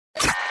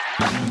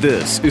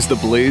This is the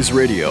Blaze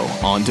Radio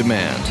on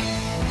demand.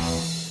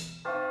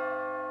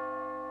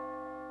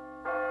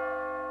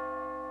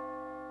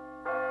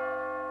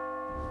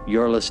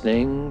 You're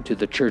listening to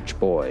the Church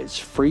Boys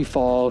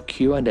FREEFALL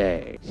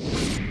Q&A.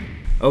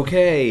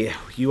 Okay,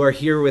 you are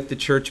here with the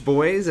Church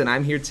Boys, and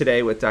I'm here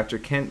today with Dr.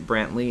 Kent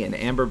Brantly and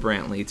Amber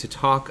Brantly to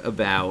talk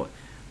about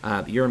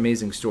your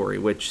amazing story,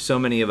 which so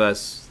many of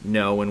us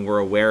know and we're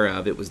aware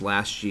of. It was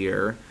last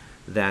year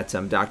that,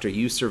 Doctor,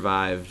 you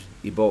survived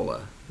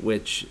Ebola,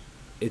 which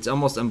it's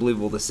almost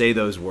unbelievable to say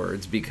those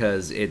words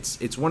because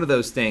it's one of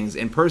those things,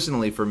 and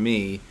personally for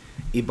me,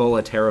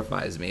 Ebola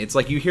terrifies me. It's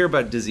like you hear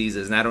about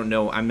diseases, and I don't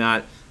know, I'm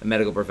not a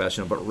medical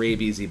professional, but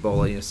rabies,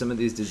 Ebola, some of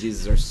these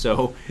diseases are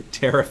so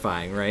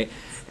terrifying, right?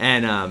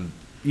 And,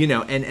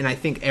 and I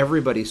think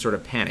everybody sort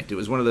of panicked. It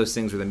was one of those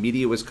things where the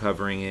media was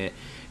covering it,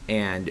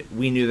 and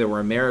we knew there were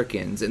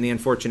Americans, and the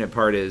unfortunate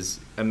part is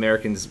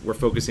Americans were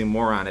focusing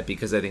more on it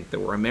because I think there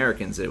were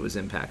Americans that it was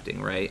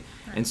impacting, right?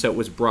 And so it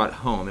was brought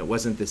home. It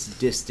wasn't this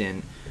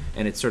distant,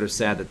 and it's sort of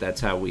sad that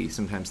that's how we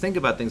sometimes think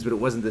about things, but it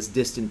wasn't this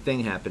distant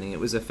thing happening. It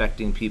was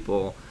affecting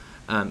people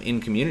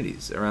in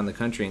communities around the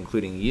country,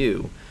 including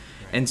you.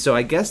 Right. And so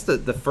I guess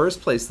the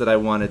first place that I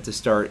wanted to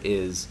start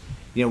is,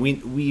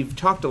 we've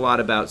talked a lot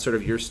about sort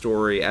of your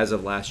story as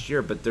of last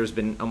year, but there's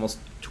been almost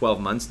 12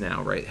 months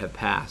now, right, have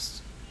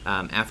passed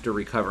after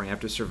recovering,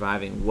 after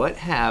surviving.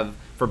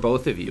 For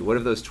both of you, what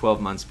have those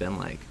 12 months been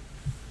like?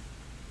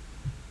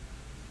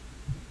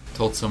 I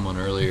told someone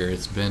earlier,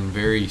 it's been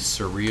very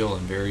surreal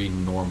and very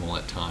normal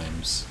at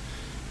times.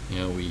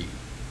 We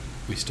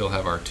still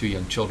have our 2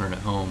 young children at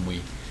home.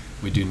 We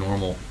do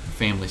normal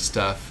family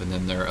stuff, and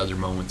then there are other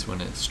moments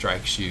when it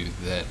strikes you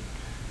that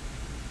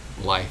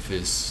life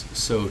is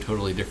so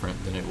totally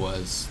different than it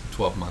was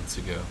 12 months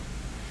ago.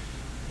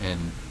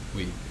 And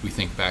we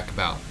think back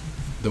about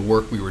the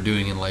work we were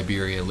doing in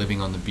Liberia, living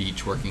on the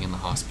beach, working in the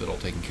hospital,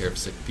 taking care of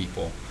sick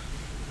people.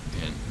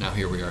 And now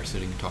here we are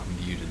sitting and talking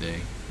to you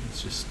today.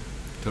 It's just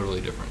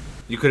totally different.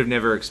 You could have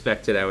never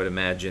expected, I would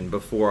imagine,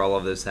 before all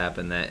of this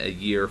happened, that a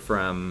year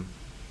from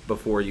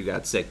before you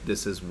got sick,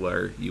 this is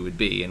where you would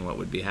be and what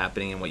would be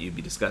happening and what you'd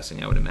be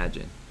discussing, I would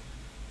imagine.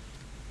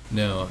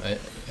 No,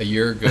 a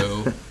year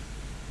ago,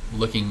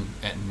 looking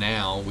at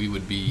now, we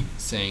would be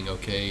saying,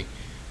 okay,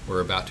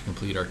 we're about to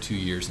complete our 2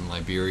 years in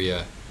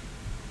Liberia.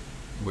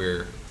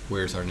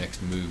 Where's our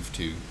next move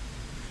to?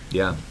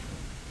 Yeah.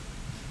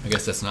 I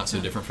guess that's not so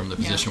different from the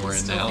position we're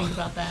in now. Think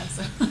about that.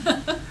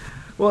 So.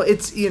 Well,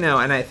 it's and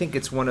I think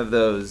it's one of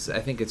those.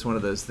 I think it's one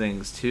of those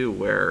things too,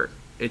 where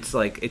it's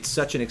like it's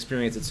such an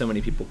experience that so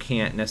many people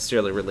can't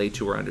necessarily relate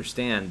to or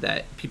understand,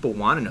 that people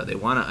want to know, they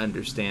want to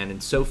understand,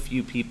 and so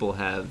few people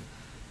have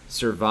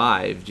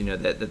survived.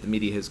 That the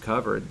media has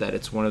covered, that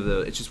it's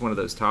just one of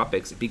those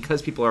topics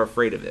because people are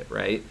afraid of it,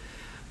 right?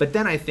 But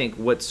then I think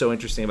what's so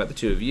interesting about the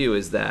two of you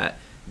is that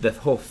the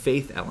whole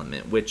faith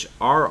element, which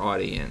our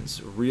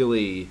audience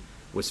really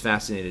was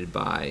fascinated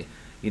by,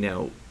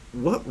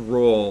 what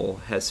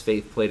role has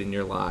faith played in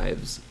your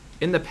lives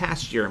in the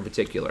past year in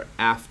particular,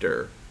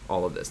 after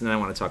all of this? And then I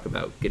want to talk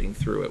about getting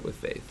through it with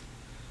faith.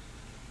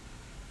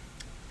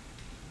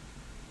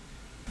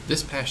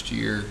 This past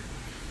year,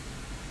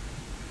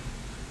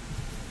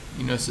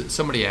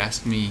 somebody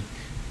asked me,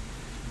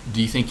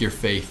 do you think your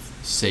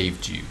faith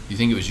saved you? Do you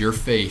think it was your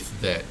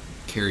faith that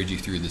carried you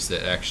through this,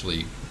 that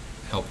actually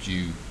helped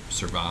you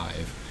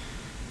survive?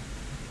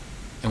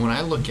 And when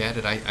I look at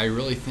it, I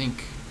really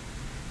think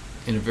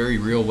in a very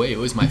real way, it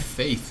was my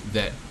faith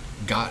that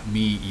got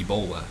me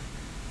Ebola.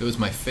 It was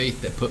my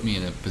faith that put me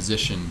in a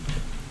position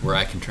where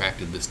I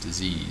contracted this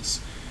disease.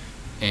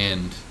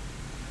 And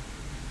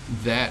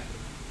that,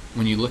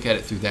 when you look at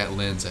it through that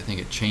lens, I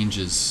think it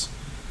changes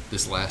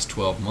this last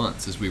 12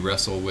 months as we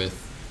wrestle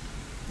with,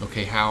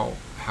 okay, how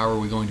are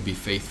we going to be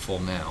faithful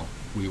now?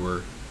 We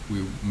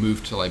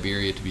moved to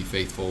Liberia to be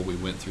faithful. We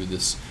went through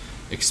this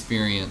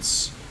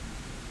experience.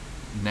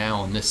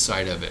 Now on this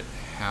side of it,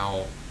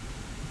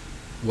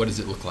 what does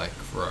it look like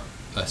for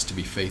us to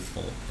be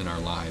faithful in our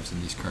lives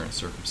in these current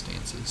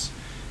circumstances?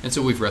 And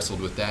so we've wrestled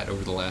with that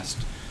over the last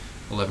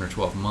 11 or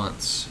 12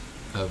 months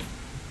of,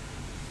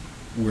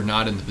 we're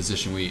not in the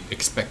position we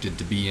expected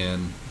to be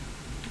in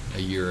a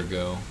year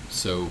ago.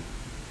 So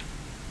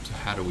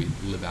how do we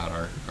live out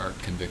our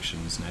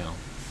convictions now?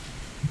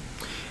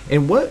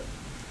 And what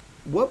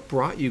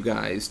brought you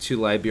guys to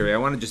Liberia? I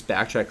want to just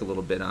backtrack a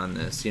little bit on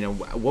this.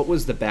 What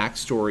was the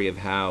backstory of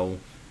how,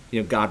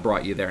 God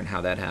brought you there and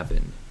how that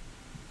happened?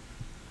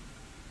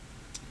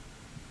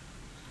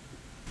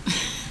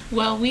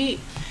 Well, we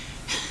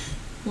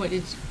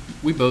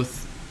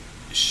both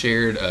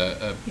shared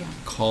a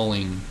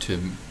calling to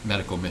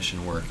medical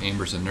mission work.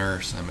 Amber's a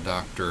nurse, I'm a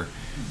doctor,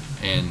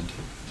 and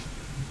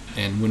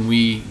when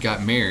we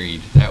got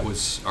married, that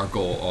was our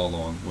goal all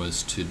along,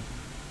 was to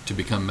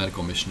become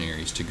medical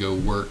missionaries, to go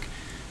work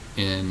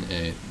in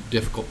a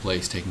difficult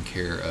place taking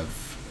care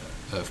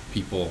of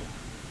people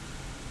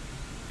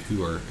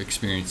who are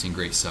experiencing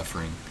great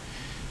suffering.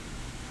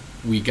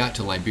 we got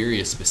to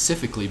Liberia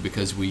specifically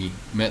because we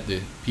met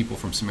the people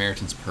from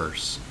Samaritan's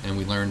Purse, and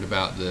we learned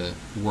about the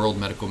World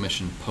Medical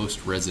Mission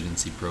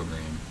post-residency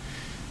program.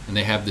 And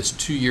they have this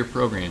 2-year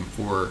program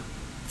for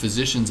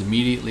physicians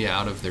immediately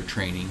out of their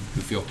training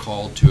who feel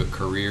called to a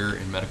career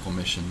in medical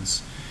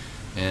missions,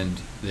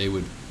 and they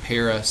would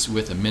pair us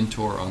with a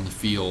mentor on the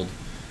field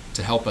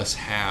to help us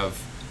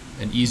have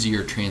an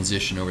easier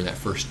transition over that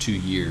first 2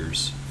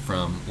 years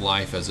from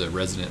life as a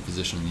resident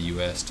physician in the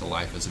U.S. to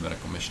life as a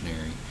medical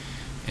missionary.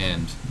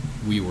 And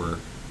we were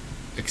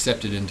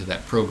accepted into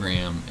that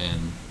program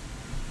and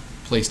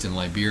placed in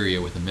Liberia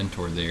with a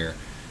mentor there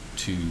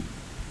to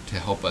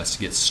help us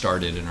get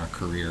started in our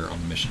career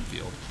on the mission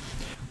field.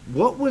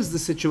 What was the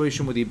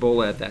situation with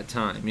Ebola at that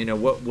time?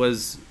 What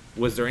was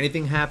there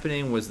anything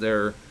happening?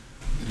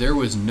 There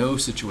was no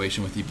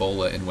situation with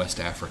Ebola in West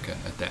Africa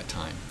at that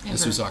time. Ever.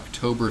 This was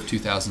October of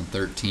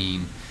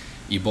 2013.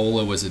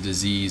 Ebola was a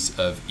disease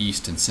of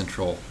East and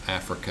Central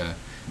Africa,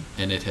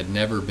 and it had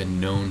never been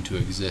known to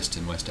exist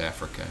in West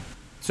Africa.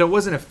 So it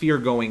wasn't a fear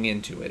going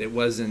into it. It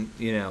wasn't,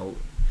 it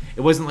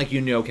wasn't like,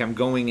 okay, I'm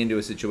going into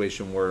a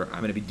situation where I'm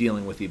going to be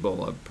dealing with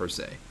Ebola per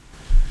se.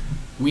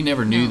 We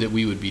never knew No. that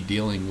we would be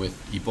dealing with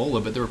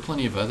Ebola, but there were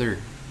plenty of other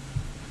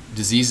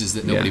diseases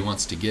that nobody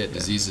wants to get,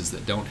 diseases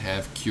that don't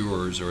have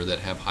cures or that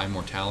have high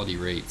mortality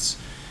rates.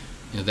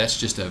 That's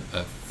just a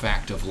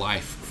fact of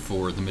life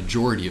for the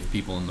majority of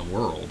people in the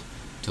world,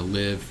 to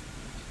live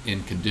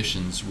in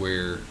conditions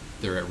where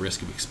they're at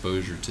risk of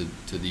exposure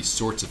to these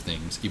sorts of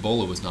things.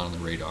 Ebola was not on the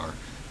radar,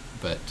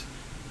 but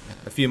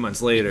A few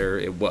months later,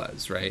 it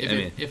was, right?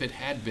 if it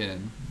had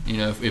been,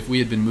 if we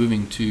had been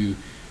moving to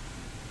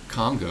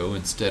Congo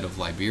instead of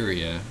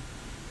Liberia,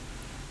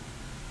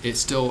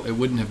 it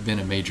wouldn't have been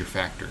a major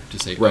factor to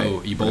say, Right,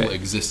 Ebola right.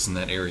 exists in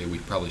that area, we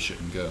probably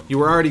shouldn't go. You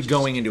were already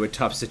going into a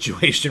tough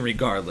situation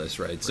regardless,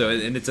 right? So,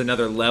 and it's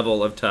another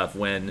level of tough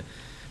when...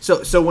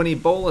 So when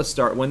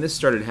when this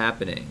started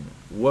happening,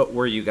 what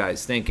were you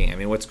guys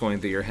thinking? What's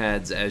going through your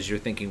heads as you're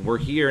thinking, we're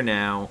here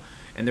now,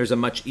 and there's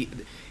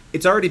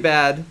it's already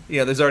bad,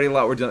 there's already a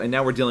lot we're doing, and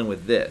now we're dealing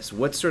with this.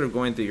 What's sort of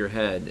going through your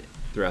head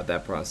throughout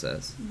that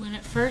process? When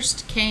it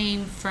first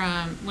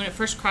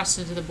crossed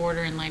into the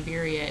border in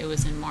Liberia, it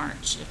was in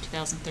March of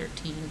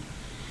 2013.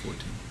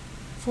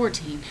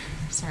 14,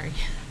 sorry.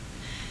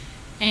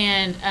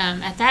 And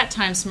at that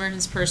time,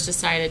 Samaritan's Purse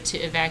decided to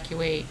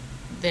evacuate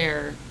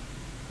their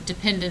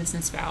dependents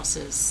and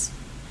spouses.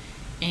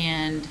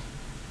 And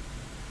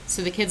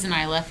so the kids and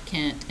I left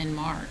Kent in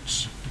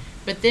March.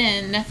 But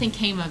then nothing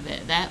came of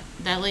it. That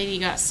lady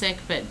got sick,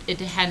 but it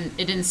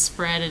didn't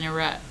spread and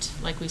erupt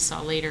like we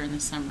saw later in the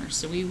summer.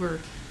 So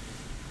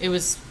it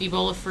was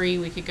Ebola free.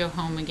 We could go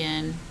home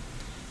again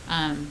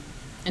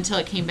until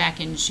it came back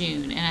in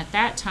June. And at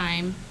that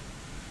time,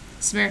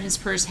 Samaritan's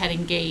Purse had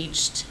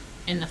engaged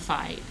in the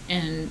fight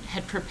and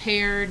had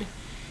prepared,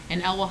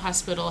 and Elwell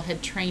Hospital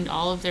had trained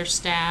all of their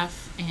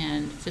staff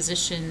and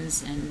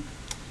physicians and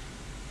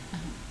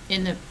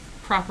in the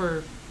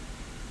proper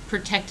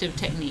protective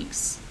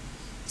techniques.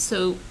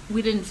 So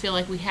we didn't feel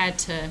like we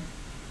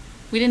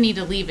didn't need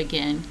to leave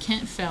again.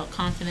 Kent felt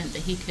confident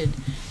that he could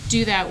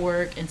do that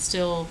work and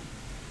still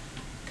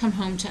come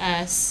home to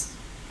us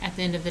at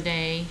the end of the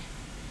day.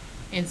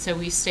 And so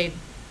the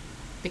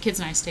kids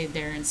and I stayed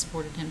there and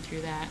supported him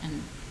through that.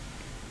 And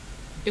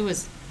it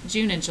was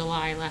June and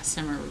July last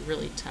summer were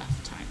really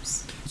tough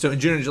times. So in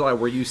June and July,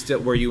 were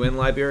you in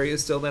Liberia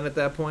still then at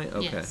that point?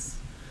 Okay. Yes.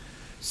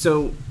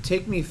 So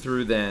take me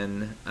through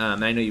then,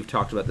 I know you've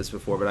talked about this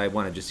before, but I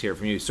want to just hear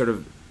from you, sort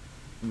of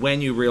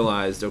when you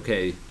realized,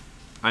 okay,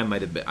 I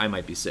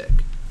might be sick.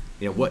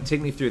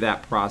 Take me through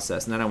that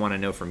process, and then I want to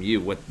know from you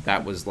what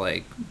that was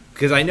like,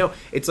 because I know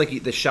it's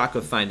like the shock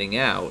of finding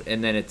out,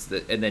 and then it's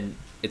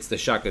the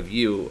shock of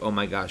you, oh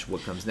my gosh,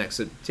 what comes next?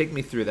 So take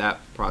me through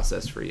that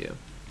process for you.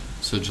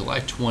 So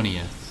July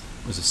 20th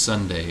was a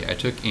Sunday. I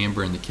took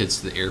Amber and the kids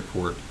to the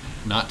airport,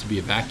 not to be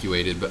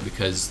evacuated, but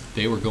because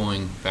they were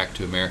going back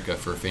to America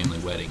for a family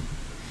wedding.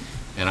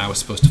 And I was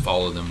supposed to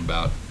follow them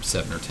about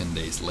 7 or 10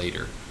 days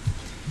later.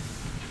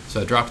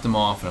 So I dropped them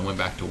off and I went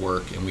back to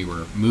work, and we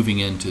were moving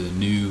into the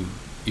new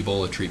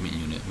Ebola treatment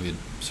unit. We had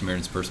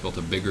Samaritan's Purse built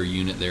a bigger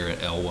unit there at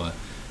Elwha,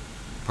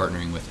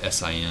 partnering with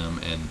SIM,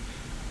 and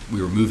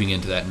we were moving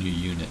into that new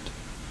unit.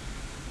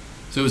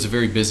 So it was a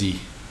very busy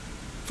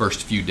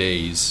first few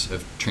days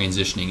of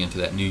transitioning into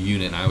that new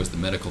unit, and I was the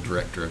medical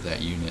director of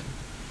that unit.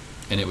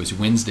 And it was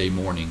Wednesday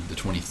morning, the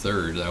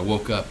 23rd, that I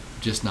woke up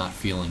just not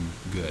feeling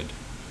good.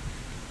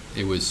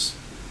 There was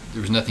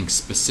nothing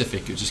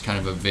specific. It was just kind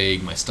of a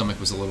vague, my stomach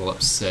was a little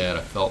upset.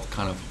 I felt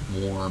kind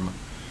of warm.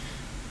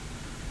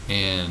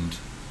 And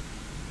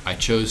I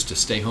chose to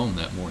stay home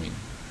that morning.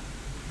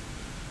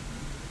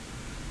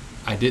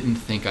 I didn't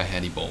think I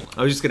had Ebola.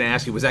 I was just going to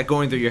ask you, was that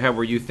going through your head?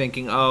 Were you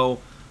thinking, oh,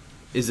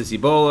 is this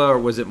Ebola, or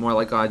was it more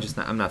like, oh,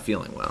 I'm not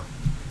feeling well?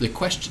 That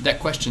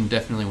question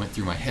definitely went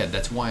through my head.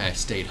 That's why I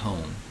stayed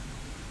home.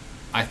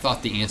 I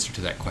thought the answer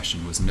to that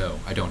question was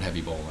no, I don't have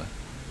Ebola.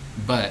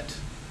 But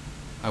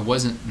I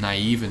wasn't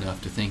naive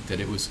enough to think that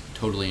it was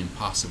totally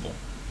impossible.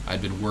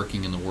 I'd been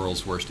working in the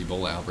world's worst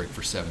Ebola outbreak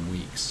for 7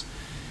 weeks.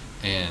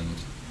 And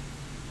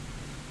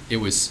it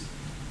was,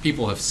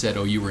 people have said,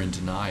 oh, you were in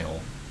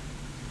denial.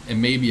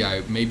 And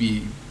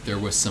maybe there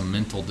was some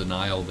mental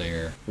denial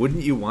there.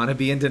 Wouldn't you want to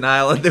be in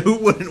denial? Who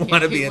wouldn't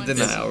want to be in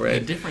denial, right?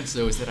 The difference,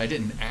 though, is that I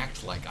didn't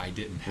act like I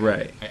didn't have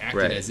right. it. I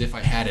acted as if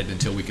I had it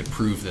until we could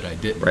prove that I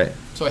didn't. Right.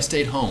 So I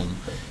stayed home,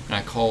 and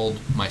I called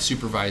my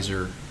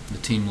supervisor, the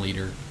team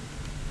leader,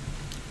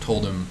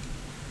 told him,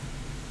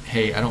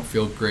 hey, I don't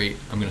feel great.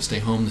 I'm going to stay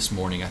home this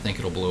morning. I think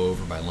it'll blow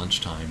over by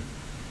lunchtime.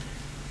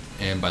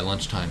 And by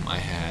lunchtime, I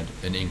had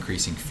an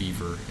increasing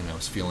fever, and I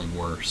was feeling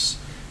worse.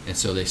 And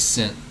so they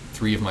sent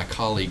 3 of my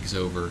colleagues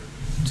over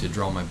to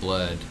draw my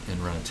blood and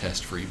run a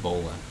test for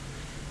Ebola.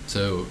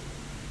 So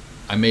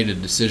I made a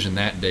decision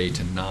that day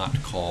to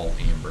not call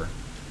Amber.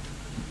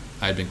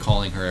 I had been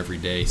calling her every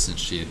day since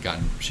she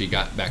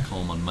got back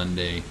home on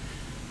Monday,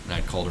 and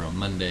I'd called her on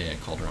Monday, I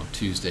called her on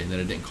Tuesday, and then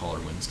I didn't call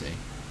her Wednesday,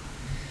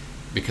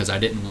 because I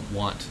didn't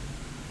want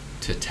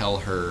to tell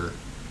her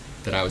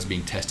that I was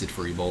being tested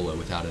for Ebola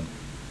without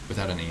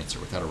an answer,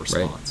 without a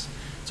response.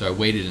 Right. So I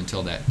waited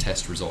until that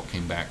test result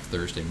came back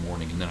Thursday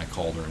morning, and then I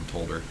called her and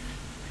told her,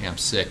 hey, I'm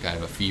sick, I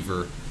have a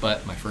fever,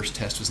 but my first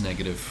test was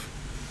negative.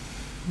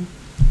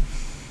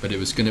 But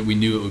we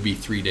knew it would be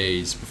 3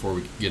 days before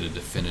we could get a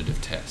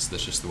definitive test.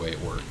 That's just the way it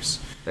works.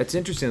 That's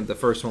interesting that the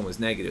first one was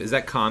negative. Is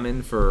that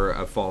common for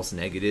a false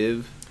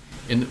negative?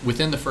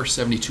 Within the first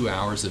 72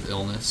 hours of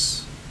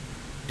illness,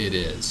 it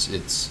is.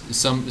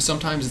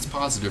 Sometimes it's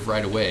positive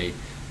right away,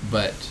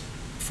 but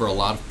for a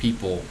lot of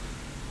people,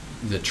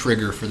 the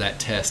trigger for that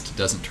test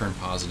doesn't turn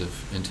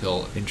positive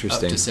until up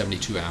to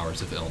 72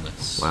 hours of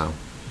illness.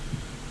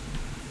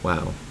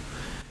 Wow.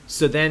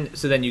 So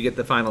then you get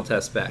the final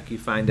test back. You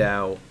find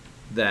out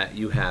that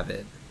you have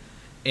it.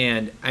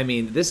 And I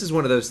mean, this is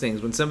one of those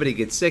things when somebody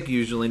gets sick,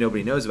 usually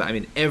nobody knows about. I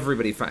mean,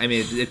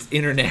 it's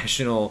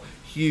international,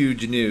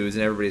 huge news,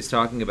 and everybody's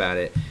talking about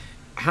it.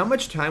 How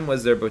much time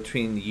was there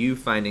between you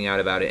finding out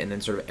about it and then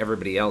sort of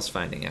everybody else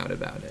finding out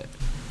about it?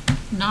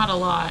 Not a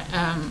lot.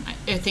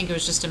 I think it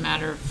was just a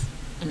matter of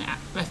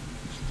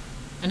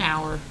an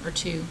hour or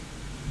two.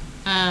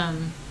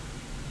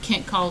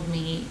 Kent called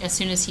me as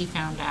soon as he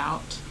found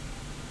out,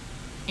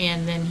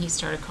 and then he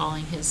started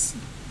calling his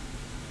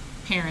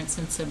parents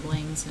and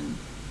siblings and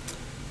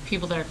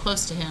people that are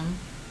close to him.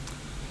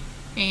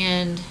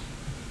 And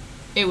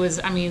it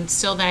was,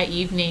 still that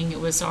evening, it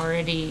was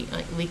already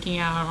leaking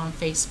out on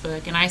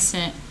Facebook, and I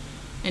sent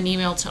an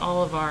email to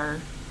all of our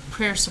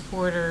prayer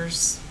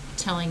supporters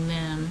telling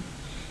them.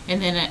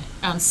 And then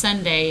on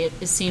Sunday,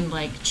 it seemed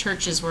like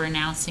churches were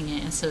announcing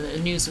it, and so the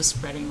news was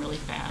spreading really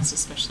fast,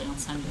 especially on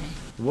Sunday.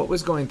 What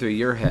was going through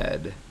your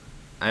head?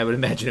 I would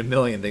imagine a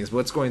million things.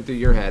 What's going through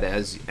your head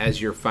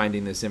as you're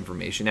finding this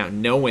information out,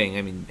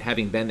 knowing,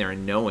 having been there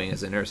and knowing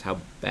as a nurse how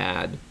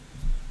bad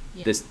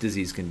this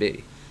disease can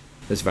be,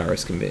 this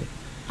virus can be?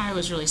 I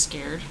was really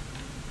scared.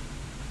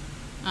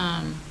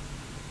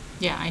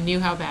 I knew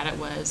how bad it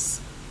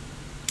was.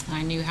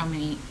 I knew how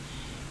many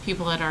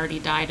people had already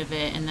died of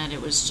it, and that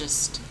it was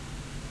just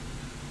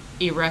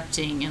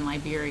erupting in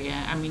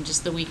Liberia.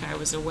 Just the week I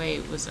was away,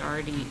 it was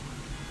already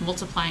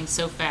multiplying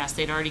so fast.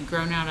 They'd already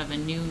grown out of a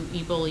new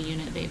Ebola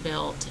unit they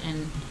built,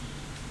 and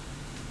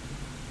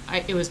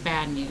it was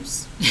bad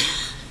news.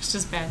 It's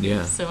just bad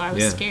news. So I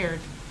was scared.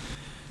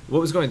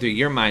 What was going through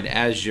your mind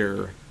as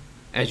you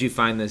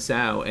find this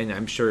out? And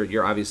I'm sure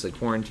you're obviously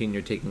quarantined,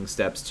 you're taking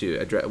steps to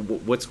address.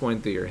 What's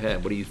going through your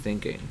head? What are you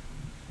thinking?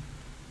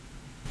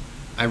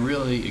 I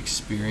really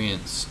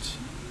experienced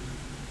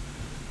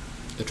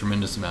a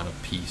tremendous amount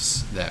of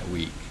peace that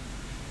week.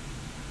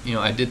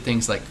 I did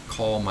things like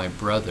call my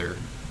brother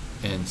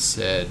and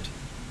said,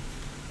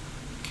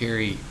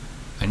 Carrie,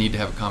 I need to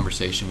have a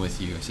conversation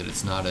with you. I said,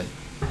 it's not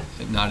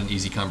an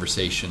easy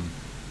conversation,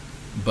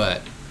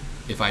 but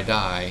if I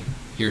die,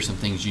 here are some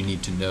things you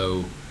need to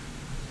know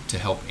to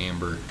help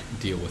Amber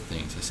deal with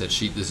things. I said,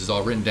 this is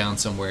all written down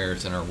somewhere,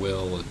 it's in our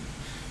will,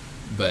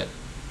 but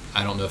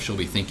I don't know if she'll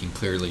be thinking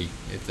clearly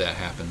if that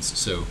happens.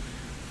 So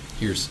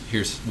here's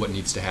what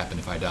needs to happen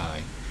if I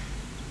die.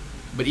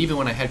 But even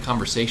when I had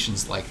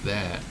conversations like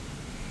that,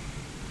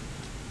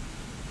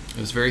 it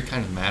was very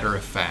kind of matter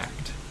of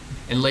fact.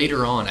 And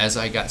later on, as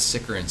I got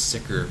sicker and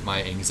sicker,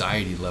 my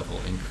anxiety level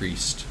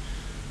increased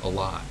a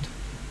lot.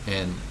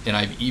 And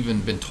I've even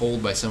been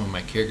told by some of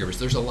my caregivers,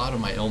 there's a lot of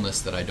my illness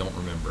that I don't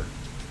remember.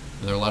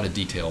 And there are a lot of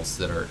details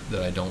that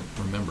I don't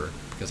remember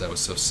because I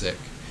was so sick.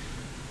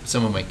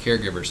 Some of my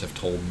caregivers have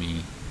told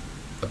me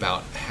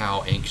about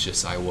how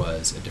anxious I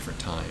was at different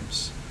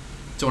times.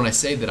 So when I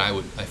say that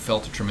I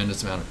felt a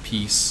tremendous amount of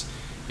peace,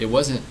 it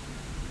wasn't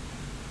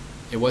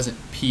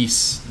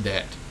peace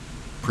that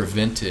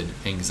prevented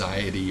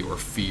anxiety or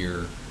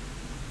fear.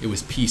 It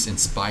was peace in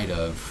spite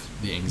of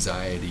the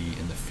anxiety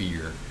and the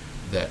fear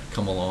that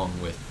come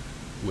along with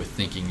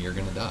thinking you're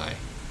going to die.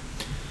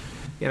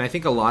 Yeah, and I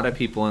think a lot of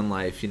people in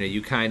life,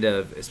 you kind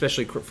of,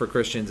 especially for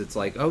Christians, it's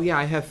like, oh yeah,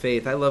 I have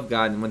faith, I love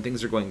God, and when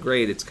things are going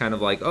great, it's kind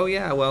of like, oh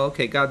yeah, well,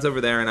 okay, God's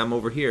over there and I'm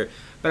over here.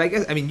 But I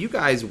guess, you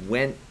guys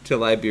went to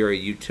Liberia,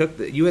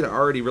 you had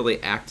already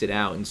really acted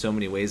out in so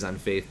many ways on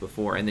faith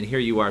before, and then here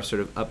you are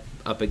sort of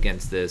up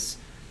against this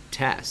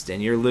test,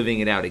 and you're living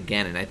it out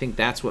again, and I think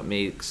that's what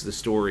makes the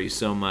story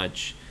so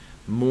much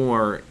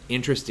more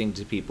interesting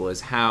to people,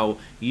 is how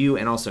you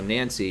and also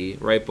Nancy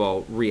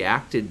Wrightball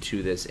reacted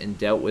to this and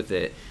dealt with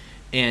it.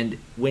 And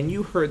when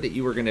you heard that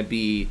you were going to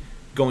be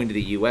going to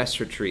the U.S.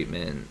 for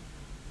treatment,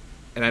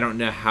 and I don't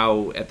know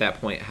how, at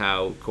that point,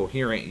 how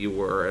coherent you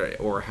were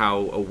or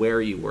how aware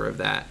you were of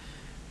that,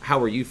 how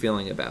were you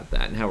feeling about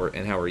that, and how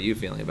were you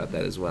feeling about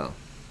that as well?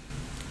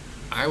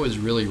 I was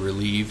really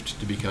relieved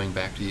to be coming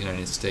back to the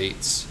United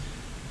States,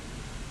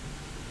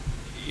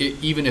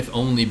 even if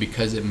only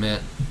because it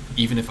meant,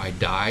 even if I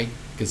die,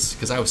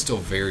 because I was still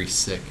very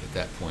sick at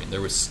that point.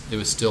 There was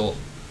still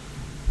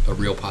a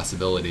real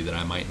possibility that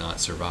I might not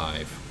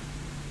survive.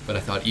 But I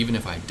thought, even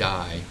if I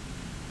die,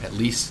 at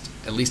least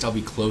I'll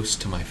be close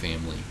to my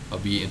family. I'll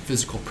be in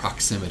physical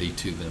proximity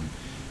to them.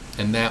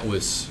 And that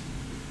was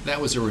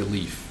a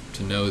relief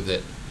to know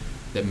that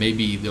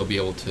maybe they'll be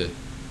able to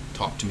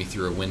talk to me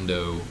through a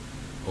window,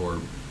 or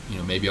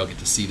maybe I'll get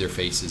to see their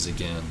faces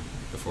again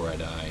before I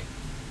die.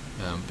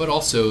 But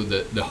also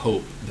the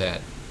hope that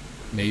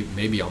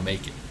maybe I'll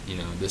make it.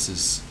 This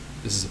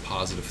is a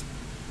positive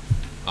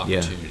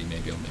opportunity. Yeah.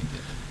 Maybe I'll make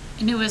it.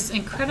 And it was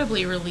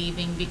incredibly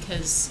relieving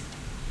because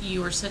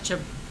you were such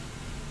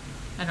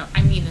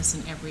I mean this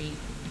in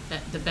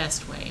the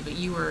best way, but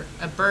you were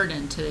a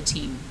burden to the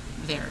team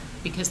there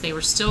because they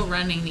were still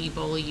running the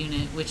Ebola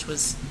unit, which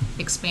was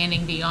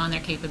expanding beyond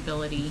their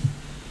capability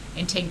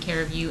and taking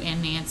care of you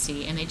and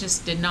Nancy, and they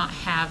just did not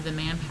have the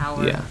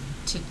manpower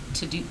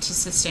to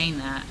sustain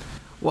that.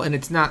 Well, and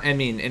it's not,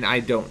 and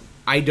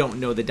I don't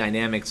know the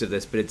dynamics of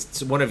this, but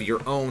it's one of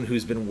your own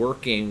who's been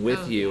working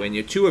with you,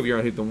 and two of your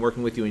own who've been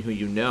working with you and who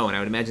you know, and I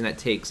would imagine that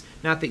takes,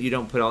 not that you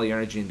don't put all your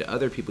energy into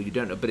other people you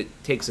don't know, but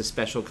it takes a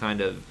special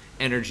kind of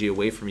energy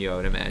away from you, I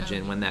would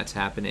imagine, when that's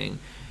happening,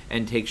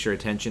 and takes your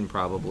attention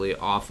probably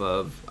off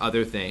of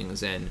other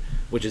things, and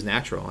which is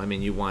natural.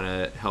 You want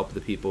to help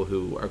the people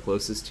who are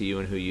closest to you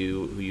and who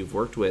you've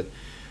worked with.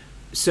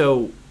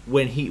 So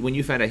when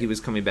you found out he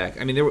was coming back,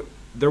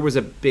 there was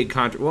a big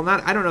I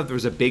don't know if there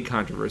was a big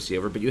controversy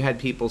over it, but you had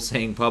people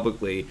saying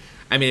publicly,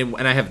 and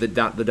I have the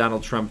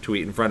Donald Trump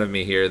tweet in front of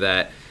me here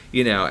that,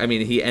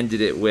 he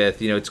ended it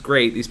with, it's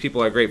great, these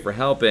people are great for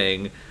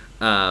helping,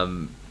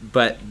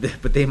 but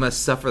they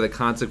must suffer the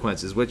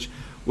consequences, which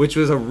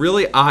was a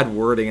really odd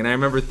wording, and I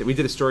remember we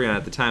did a story on it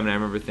at the time, and I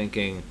remember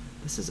thinking,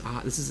 this is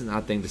odd, this is an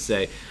odd thing to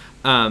say.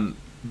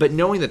 But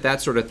knowing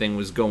that sort of thing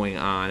was going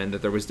on and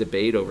that there was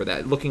debate over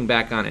that, looking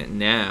back on it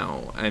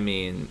now,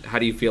 how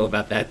do you feel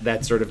about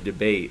that sort of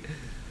debate?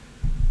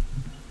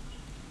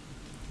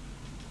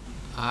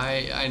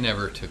 I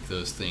never took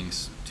those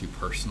things too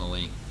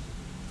personally.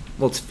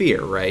 Well, it's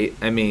fear, right?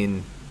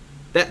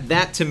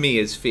 That to me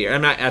is fear.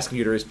 I'm not asking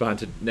you to respond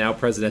to now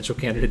presidential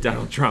candidate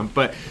Donald Trump,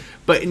 but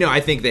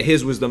I think that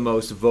his was the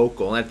most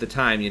vocal. And at the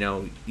time,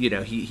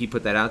 he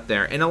put that out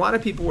there, and a lot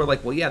of people were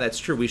like, well, yeah, that's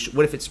true.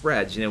 What if it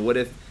spreads? What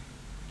if?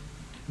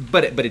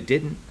 But it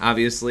didn't,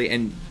 obviously,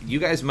 and you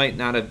guys might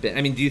not have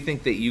been. Do you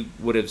think that you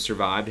would have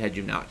survived had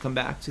you not come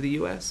back to the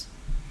U.S.?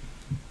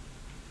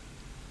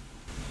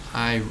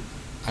 I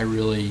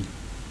really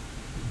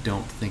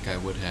don't think I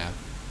would have.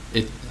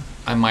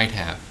 I might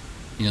have.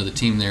 The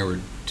team there were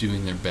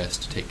doing their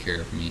best to take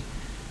care of me,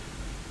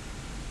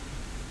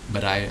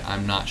 but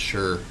I'm not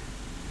sure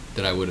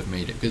that I would have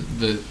made it. Because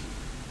the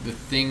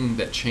thing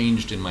that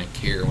changed in my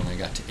care when I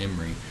got to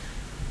Emory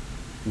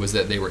was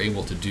that they were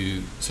able to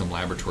do some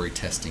laboratory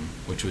testing,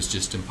 which was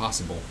just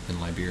impossible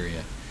in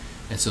Liberia.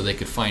 And so they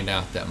could find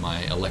out that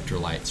my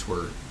electrolytes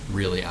were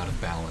really out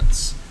of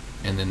balance,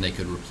 and then they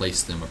could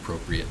replace them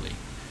appropriately.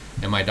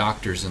 And my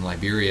doctors in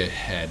Liberia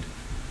had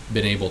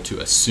been able to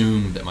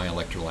assume that my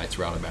electrolytes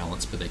were out of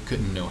balance, but they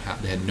couldn't know how.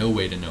 They had no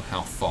way to know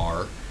how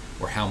far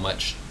or how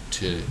much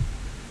to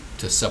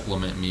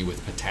supplement me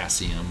with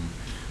potassium,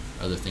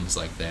 other things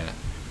like that.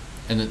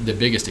 And the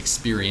biggest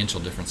experiential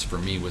difference for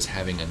me was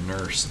having a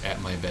nurse at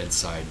my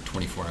bedside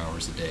 24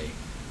 hours a day.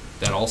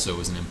 That also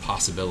was an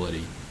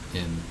impossibility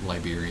in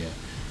Liberia.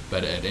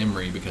 But at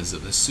Emory, because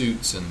of the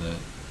suits and the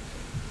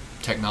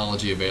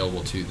technology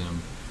available to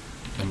them,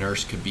 a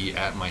nurse could be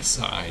at my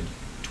side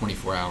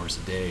 24 hours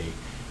a day.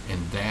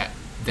 And that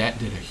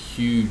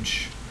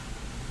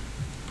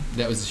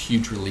was a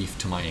huge relief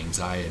to my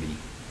anxiety,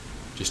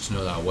 just to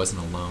know that I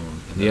wasn't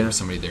alone and there was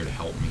somebody there to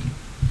help me.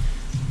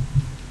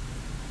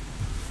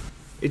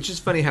 It's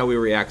just funny how we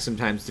react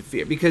sometimes to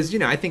fear, because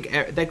I think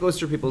that goes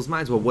through people's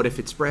minds. Well, what if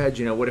it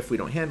spreads? What if we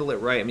don't handle it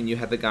right? You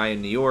had the guy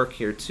in New York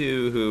here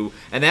too,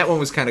 and that one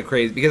was kind of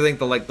crazy, because I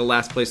think the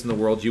last place in the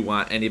world you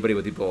want anybody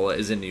with Ebola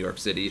is in New York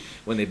City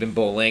when they've been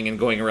bowling and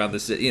going around the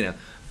city.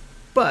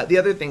 But the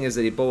other thing is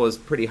that Ebola is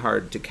pretty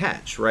hard to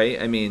catch, right?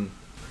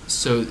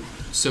 So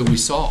we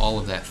saw all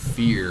of that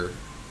fear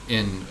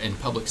in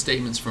public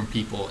statements from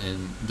people,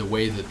 and the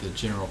way that the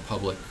general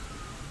public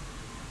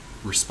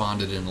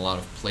responded in a lot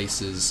of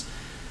places,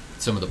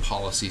 some of the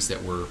policies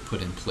that were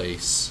put in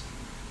place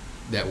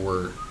that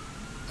were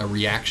a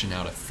reaction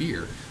out of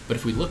fear. But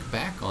if we look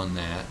back on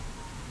that,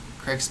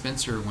 Craig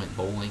Spencer went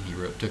bowling,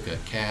 took a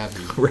cab,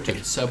 he Right. took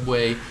a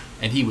subway,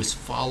 and he was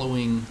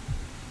following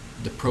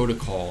the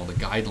protocol, the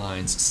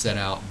guidelines set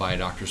out by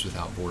Doctors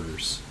Without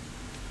Borders.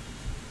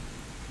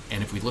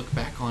 And if we look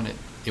back on it,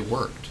 it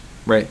worked.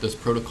 Right. Those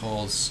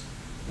protocols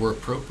were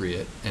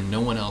appropriate, and no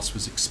one else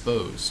was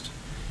exposed.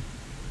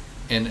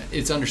 And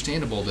it's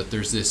understandable that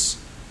there's this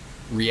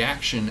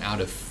reaction out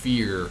of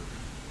fear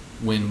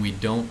when we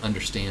don't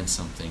understand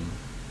something,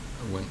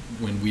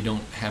 when we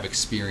don't have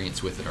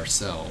experience with it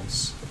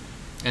ourselves.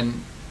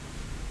 And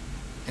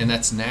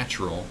that's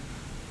natural,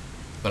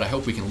 but I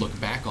hope we can look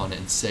back on it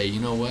and say, you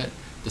know what,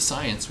 the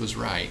science was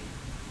right.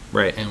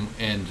 Right.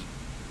 And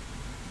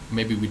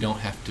maybe we don't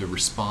have to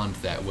respond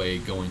that way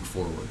going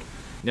forward.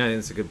 No, I think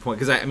that's a good point,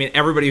 because I mean,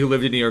 everybody who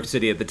lived in New York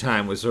City at the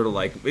time was sort of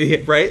like,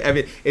 right? I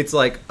mean, it's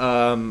like,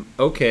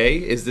 okay,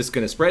 is this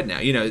going to spread now?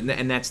 You know,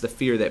 and that's the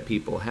fear that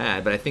people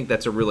had. But I think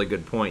that's a really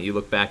good point. You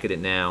look back at it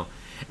now,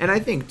 and I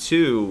think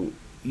too,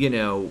 you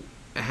know,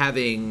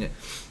 having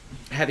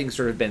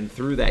sort of been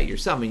through that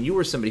yourself. I mean, you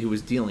were somebody who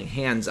was dealing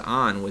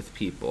hands-on with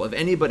people. If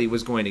anybody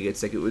was going to get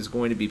sick, it was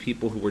going to be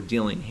people who were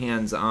dealing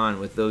hands-on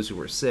with those who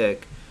were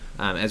sick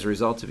as a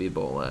result of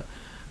Ebola.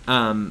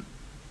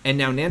 And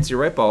now Nancy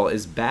Wrightball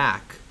is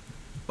back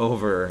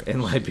over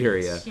in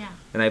Liberia. Yeah.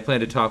 And I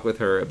plan to talk with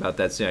her about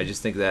that soon. I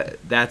just think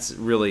that that's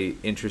really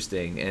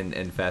interesting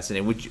and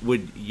fascinating.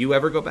 Would you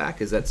ever go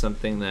back? Is that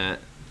something that...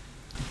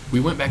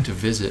 We went back to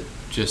visit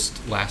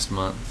just last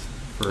month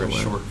for a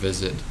short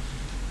visit.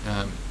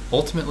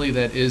 Ultimately,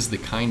 that is the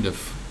kind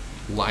of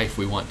life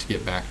we want to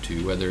get back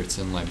to, whether it's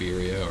in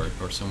Liberia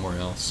or somewhere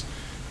else.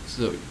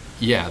 So,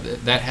 yeah,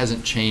 that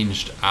hasn't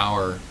changed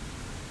our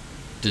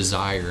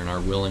desire and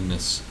our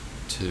willingness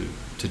to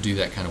do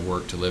that kind of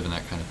work, to live in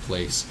that kind of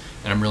place.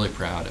 And I'm really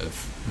proud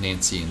of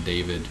Nancy and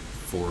David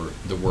for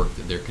the work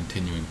that they're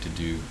continuing to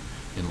do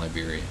in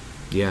Liberia.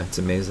 Yeah, it's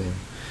amazing.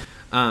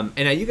 And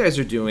now you guys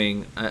are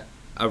doing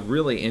a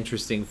really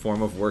interesting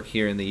form of work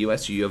here in the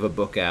U.S. You have a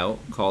book out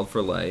called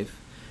For Life.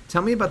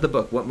 Tell me about the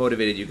book. What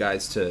motivated you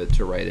guys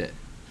to write it?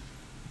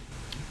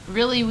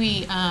 Really,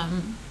 we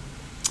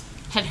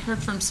had heard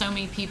from so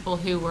many people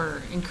who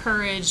were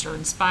encouraged or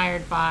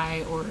inspired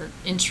by or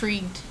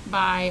intrigued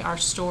by our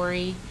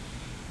story,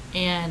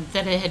 and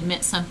that it had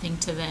meant something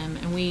to them.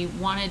 And we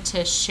wanted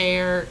to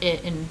share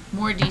it in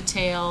more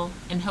detail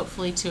and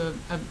hopefully to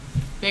a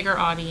bigger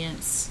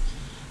audience,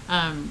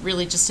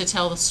 really just to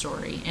tell the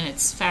story. And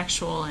it's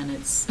factual and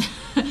it's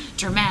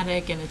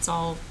dramatic and it's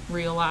all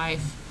real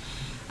life.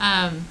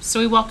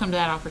 So we welcomed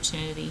that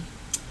opportunity.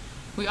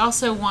 We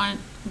also want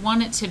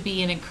it to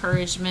be an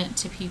encouragement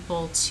to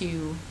people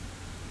to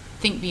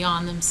think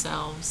beyond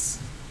themselves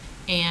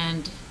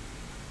and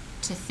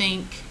to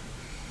think,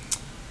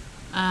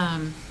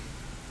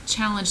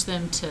 challenge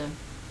them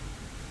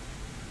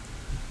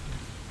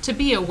to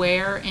be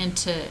aware and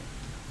to,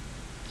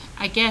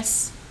 I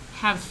guess,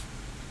 have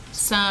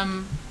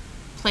some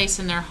place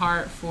in their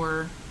heart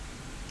for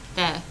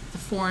the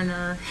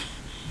foreigner,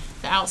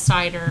 the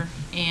outsider,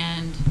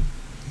 and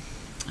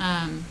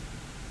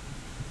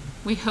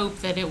we hope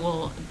that it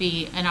will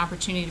be an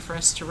opportunity for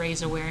us to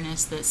raise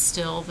awareness that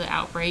still the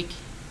outbreak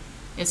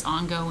is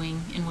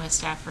ongoing in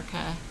West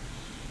Africa,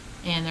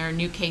 and there are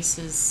new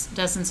cases,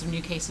 dozens of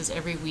new cases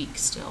every week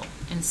still.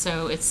 And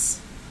so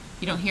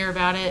you don't hear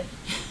about it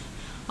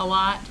a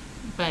lot,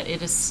 but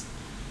it's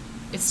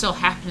still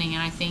happening,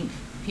 and I think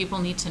people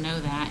need to know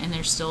that, and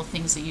there's still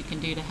things that you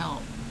can do to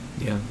help.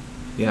 Yeah,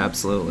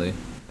 absolutely.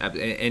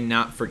 And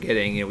not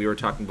forgetting, we were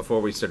talking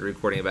before we started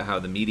recording about how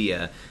the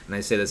media, and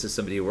I say this as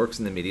somebody who works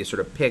in the media, sort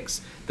of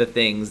picks the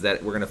things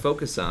that we're going to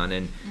focus on,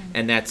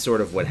 and that's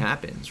sort of what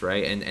happens,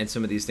 right? And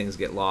some of these things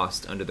get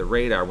lost under the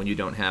radar when you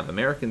don't have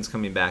Americans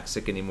coming back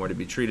sick anymore to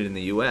be treated in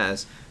the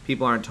U.S.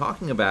 People aren't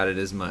talking about it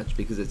as much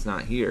because it's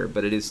not here,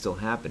 but it is still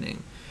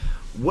happening.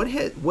 What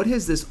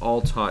has this all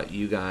taught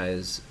you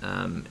guys?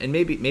 And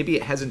maybe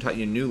it hasn't taught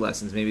you new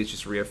lessons. Maybe it's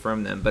just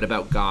reaffirmed them, but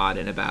about God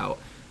and about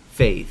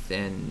faith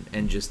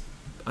and just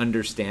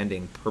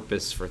understanding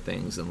purpose for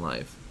things in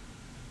life.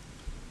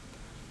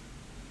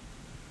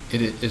 It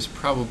has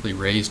probably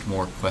raised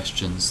more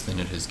questions than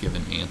it has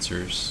given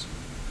answers.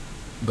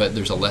 But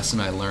there's a lesson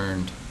I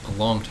learned a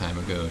long time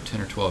ago,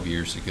 10 or 12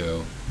 years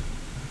ago,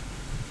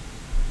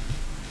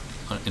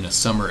 in a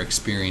summer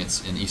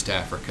experience in East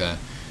Africa.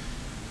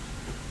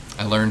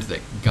 I learned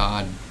that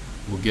God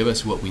will give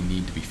us what we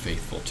need to be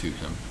faithful to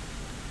Him.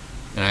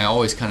 And I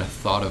always kind of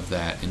thought of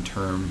that in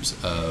terms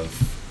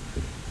of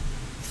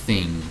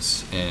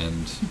things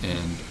and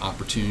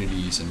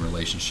opportunities and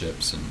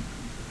relationships and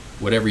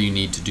whatever you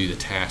need to do the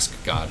task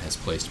God has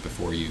placed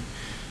before you.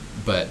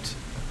 But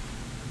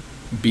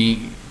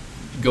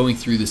going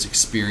through this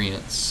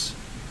experience,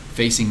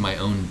 facing my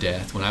own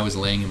death, when I was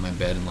laying in my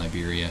bed in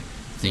Liberia,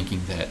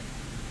 thinking that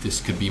this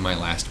could be my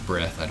last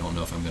breath, I don't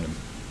know if I'm going to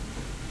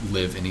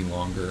live any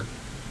longer,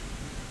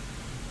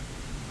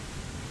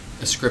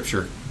 a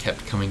scripture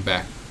kept coming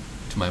back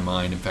to my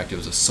mind. In fact, it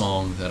was a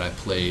song that I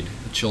played,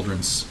 a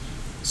children's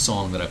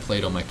song that I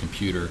played on my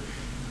computer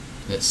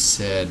that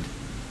said,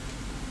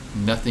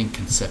 "Nothing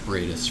can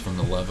separate us from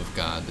the love of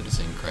God that is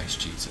in Christ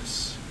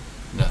Jesus.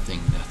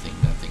 Nothing, nothing,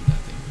 nothing,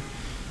 nothing."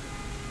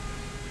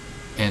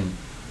 And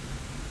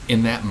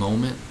in that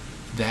moment,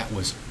 that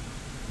was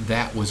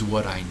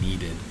what I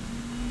needed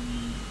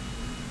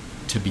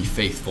to be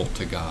faithful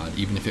to God,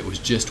 even if it was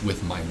just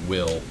with my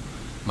will,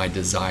 my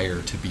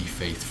desire to be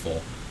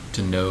faithful,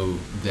 to know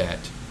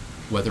that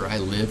whether I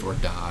live or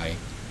die,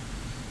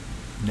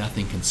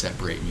 nothing can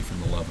separate me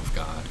from the love of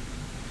God.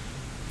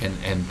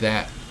 And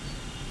that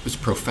was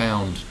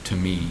profound to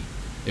me.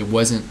 It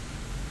wasn't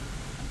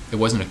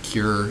a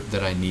cure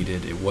that I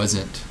needed. It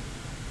wasn't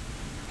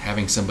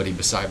having somebody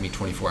beside me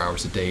 24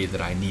 hours a day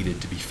that I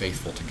needed to be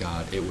faithful to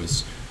God. It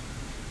was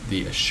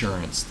the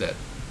assurance that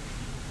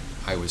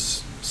I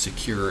was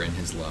secure in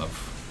His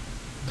love.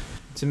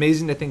 It's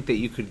amazing to think that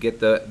you could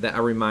get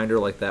a reminder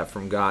like that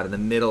from God in the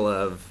middle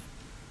of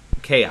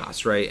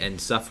chaos, right, and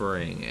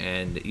suffering,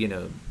 and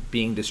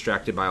being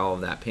distracted by all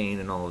of that pain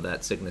and all of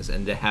that sickness,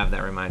 and to have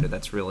that reminder,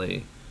 that's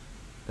really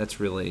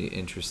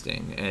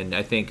interesting. And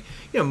I think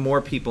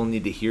more people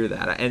need to hear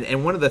that.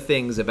 And one of the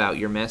things about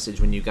your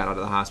message when you got out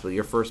of the hospital,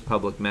 your first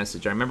public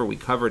message, I remember we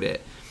covered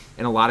it,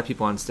 and a lot of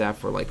people on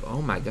staff were like,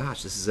 "Oh my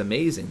gosh, this is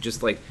amazing!"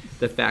 Just like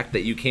the fact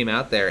that you came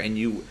out there and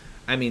you,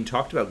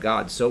 talked about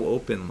God so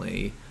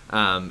openly.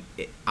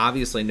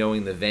 Obviously,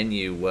 knowing the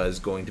venue was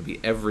going to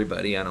be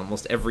everybody on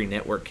almost every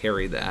network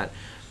carried that.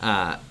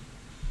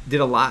 Did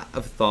a lot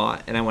of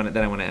thought, and I want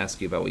to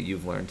ask you about what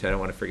you've learned too. I don't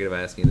want to forget about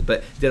asking you,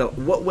 but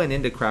what went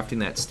into crafting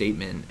that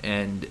statement,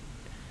 and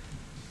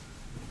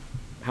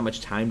how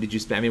much time did you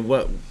spend?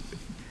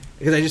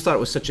 Because I just thought it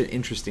was such an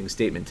interesting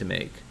statement to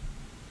make.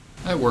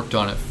 I worked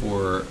on it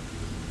for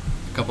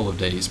a couple of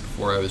days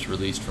before I was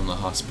released from the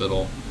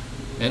hospital,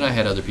 and I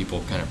had other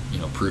people kind of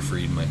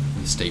proofread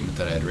the statement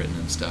that I had written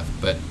and stuff.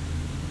 But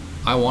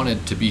I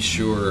wanted to be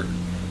sure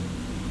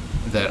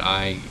that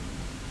I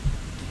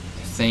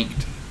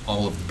thanked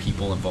all of the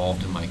people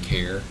involved in my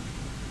care,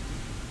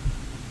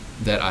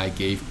 that I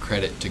gave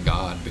credit to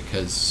God,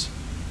 because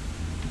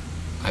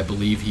I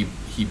believe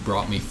He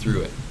brought me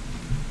through it.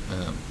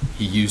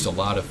 He used a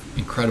lot of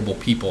incredible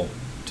people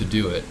to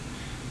do it,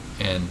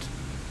 and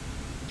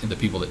the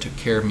people that took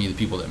care of me, the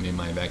people that made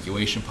my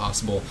evacuation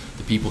possible,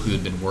 the people who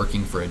had been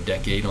working for a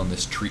decade on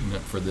this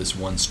treatment for this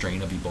one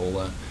strain of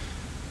Ebola.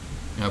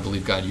 And I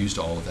believe God used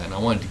all of that, and I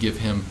wanted to give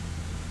Him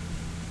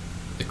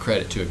the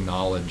credit to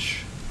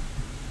acknowledge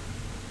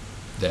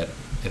that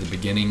at the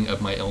beginning of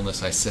my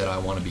illness I said I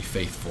want to be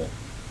faithful,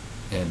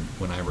 and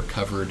when I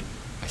recovered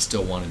I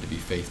still wanted to be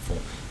faithful.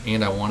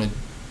 And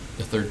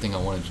the third thing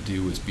I wanted to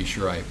do was be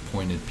sure I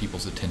pointed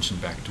people's attention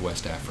back to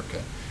West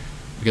Africa,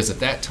 because at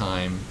that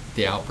time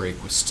the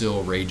outbreak was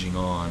still raging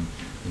on.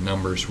 The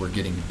numbers were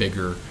getting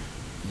bigger.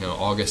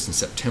 August and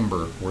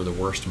September were the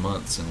worst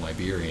months in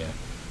Liberia.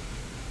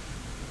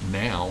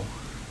 Now,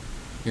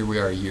 here we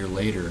are a year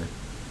later,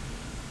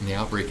 and the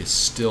outbreak is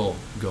still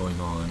going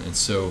on. And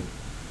so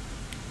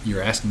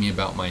you're asking me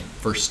about my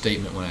first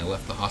statement when I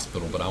left the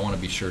hospital, but I want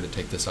to be sure to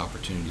take this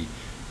opportunity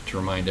to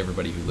remind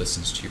everybody who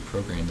listens to your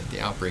program that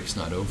the outbreak's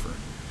not over,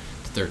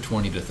 that there are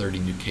 20 to 30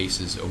 new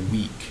cases a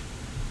week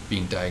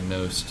being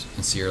diagnosed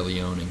in Sierra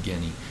Leone and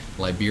Guinea.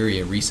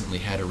 Liberia recently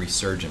had a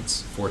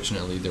resurgence.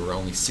 Fortunately, there were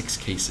only 6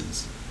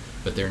 cases,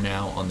 but they're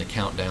now on the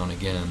countdown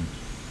again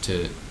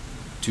to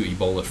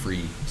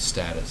Ebola-free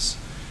status.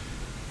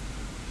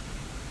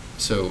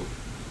 So,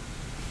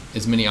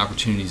 as many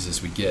opportunities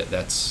as we get,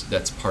 that's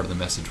part of the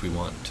message we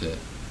want to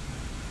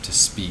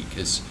speak,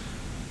 is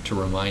to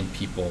remind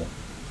people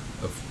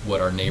of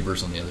what our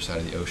neighbors on the other side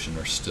of the ocean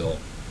are still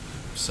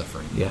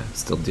suffering. Yeah,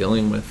 still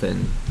dealing with.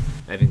 And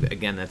I think that,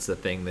 again, that's the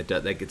thing that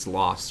gets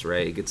lost,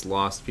 right? It gets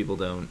lost. People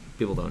don't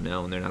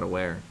know, and they're not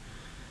aware.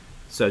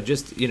 So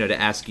just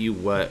to ask you,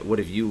 what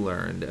have you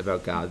learned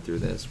about God through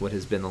this? What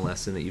has been the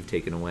lesson that you've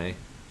taken away?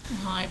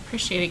 Well, I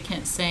appreciated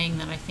Kent saying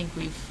that. I think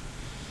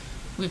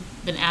we've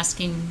been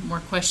asking more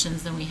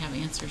questions than we have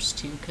answers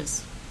to,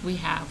 because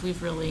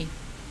we've really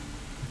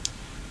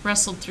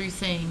wrestled through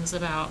things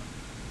about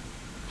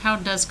how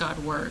does God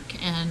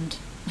work, and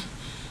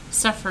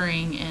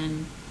suffering,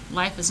 and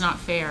life is not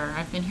fair.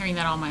 I've been hearing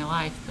that all my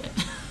life,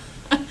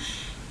 but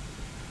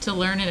to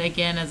learn it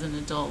again as an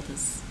adult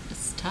is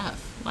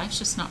tough. Life's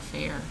just not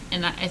fair.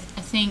 And I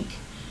think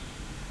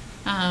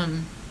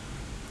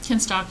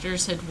Kent's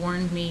doctors had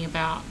warned me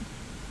about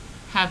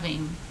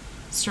having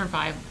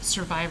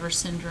survivor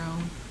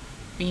syndrome,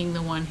 being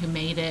the one who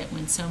made it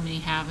when so many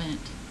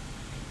haven't.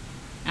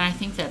 And I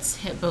think that's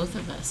hit both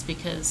of us,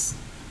 because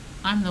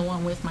I'm the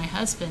one with my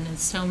husband and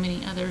so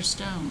many others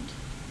don't.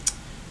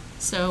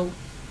 So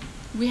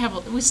we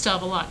still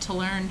have a lot to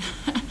learn.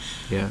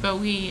 Yeah. But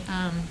we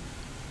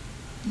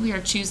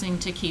are choosing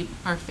to keep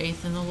our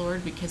faith in the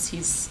Lord, because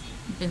He's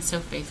been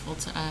so faithful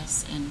to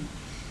us, and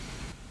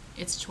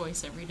it's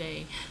choice every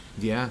day.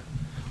 Yeah.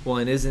 Well,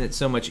 and isn't it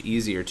so much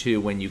easier,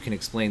 too, when you can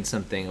explain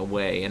something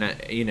away?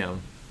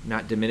 And,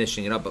 not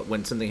diminishing it up, but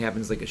when something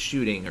happens like a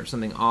shooting or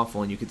something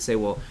awful, and you could say,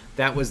 well,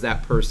 that was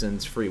that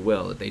person's free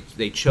will.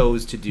 They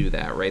chose to do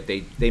that, right?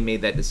 They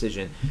made that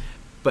decision.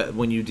 But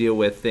when you deal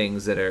with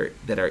things that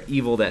are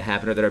evil that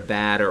happen, or that are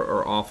bad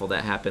or awful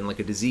that happen, like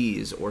a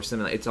disease or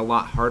something, it's a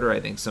lot harder, I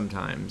think,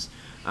 sometimes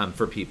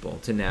for people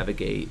to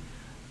navigate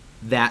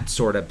that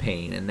sort of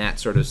pain and that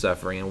sort of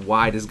suffering. And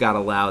why does God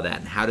allow that?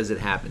 And how does it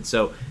happen?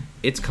 So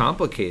it's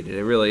complicated.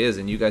 It really is.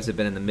 And you guys have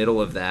been in the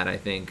middle of that, I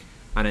think,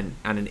 on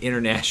an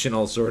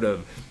international sort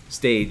of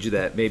stage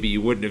that maybe you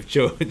wouldn't have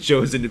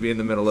chosen to be in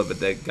the middle of, but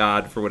that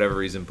God, for whatever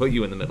reason, put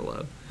you in the middle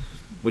of,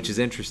 which is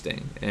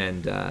interesting.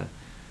 And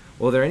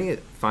well, are there any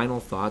final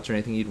thoughts or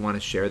anything you'd want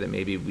to share that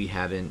maybe we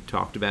haven't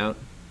talked about?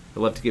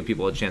 I'd love to give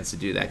people a chance to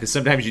do that, because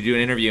sometimes you do an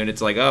interview and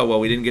it's like, oh,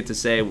 well, we didn't get to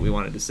say what we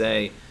wanted to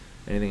say.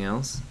 Anything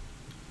else?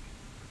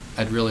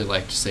 I'd really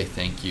like to say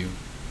thank you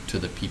to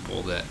the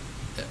people that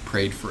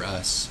prayed for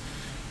us,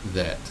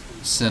 that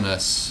sent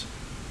us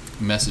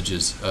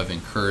messages of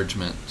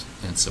encouragement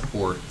and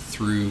support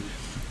through,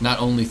 not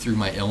only through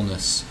my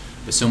illness,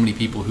 but so many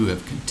people who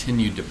have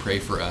continued to pray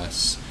for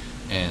us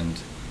and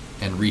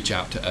reach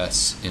out to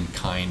us in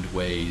kind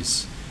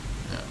ways.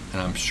 And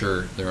I'm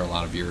sure there are a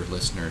lot of your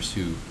listeners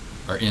who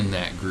are in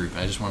that group. And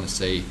I just want to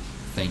say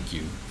thank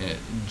you.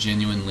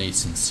 Genuinely,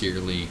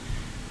 sincerely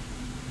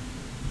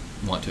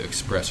want to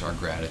express our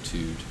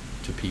gratitude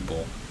to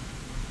people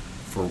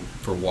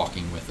for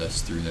walking with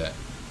us through that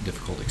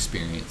difficult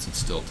experience and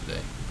still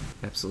today.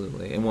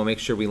 Absolutely. And we'll make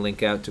sure we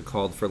link out to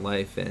Called for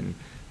Life and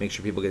make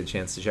sure people get a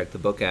chance to check the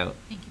book out.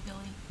 Thank you, Billy.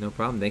 No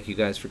problem. Thank you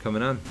guys for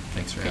coming on.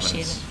 Thanks for having us.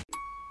 Appreciate it.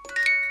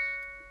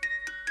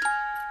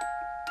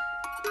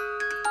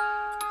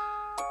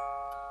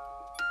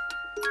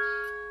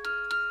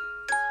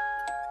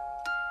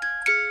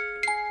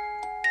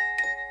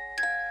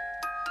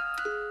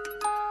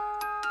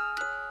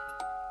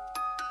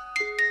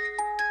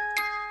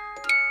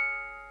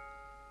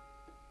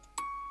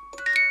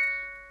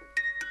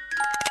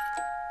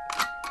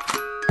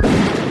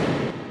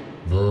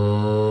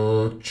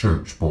 The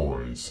Church Boys.